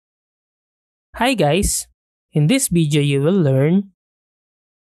Hi guys! In this video you will learn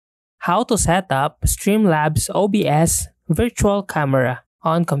how to set up Streamlabs OBS virtual camera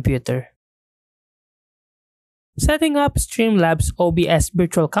on computer. Setting up Streamlabs OBS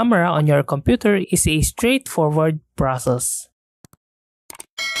virtual camera on your computer is a straightforward process.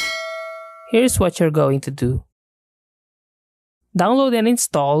 Here's what you're going to do. Download and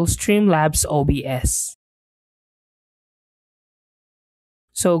install Streamlabs OBS.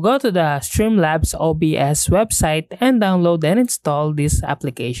 So go to the Streamlabs OBS website and download and install this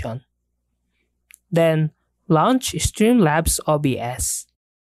application. Then launch Streamlabs OBS.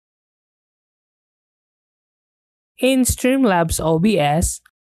 In Streamlabs OBS,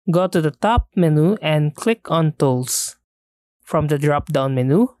 go to the top menu and click on Tools. From the drop-down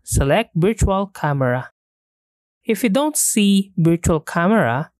menu, select Virtual Camera. If you don't see Virtual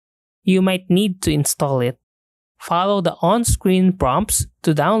Camera, you might need to install it. Follow the on-screen prompts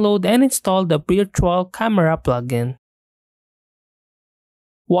to download and install the Virtual Camera plugin.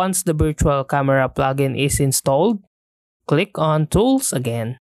 Once the Virtual Camera plugin is installed, click on Tools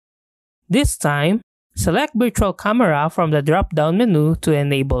again. This time, select Virtual Camera from the drop-down menu to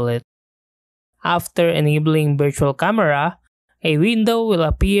enable it. After enabling Virtual Camera, a window will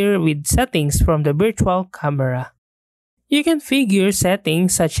appear with settings from the Virtual Camera. You can configure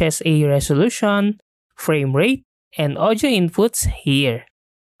settings such as a resolution, frame rate, and audio inputs here.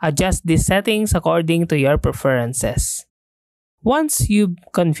 Adjust these settings according to your preferences. Once you've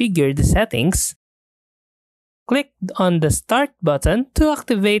configured the settings, click on the Start button to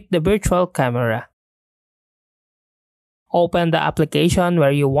activate the virtual camera. Open the application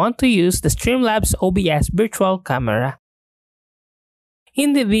where you want to use the Streamlabs OBS virtual camera.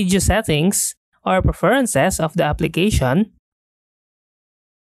 In the video settings or preferences of the application,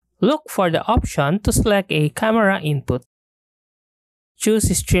 look for the option to select a camera input. Choose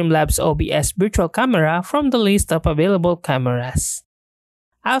Streamlabs OBS virtual camera from the list of available cameras.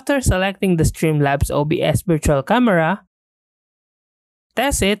 After selecting the Streamlabs OBS virtual camera,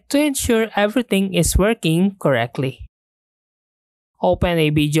 test it to ensure everything is working correctly. Open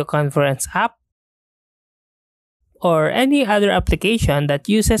a video conference app or any other application that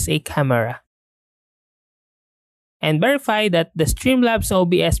uses a camera, and verify that the Streamlabs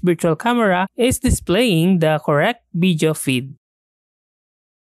OBS virtual camera is displaying the correct video feed.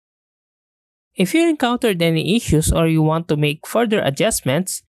 If you encountered any issues or you want to make further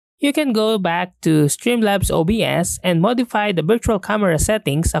adjustments, you can go back to Streamlabs OBS and modify the virtual camera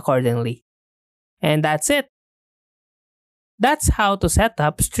settings accordingly. And that's it! That's how to set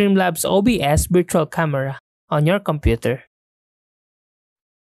up Streamlabs OBS virtual camera on your computer.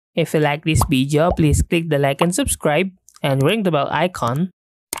 If you like this video, please click the like and subscribe and ring the bell icon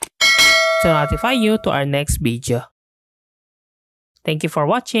to notify you to our next video. Thank you for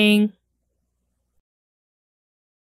watching.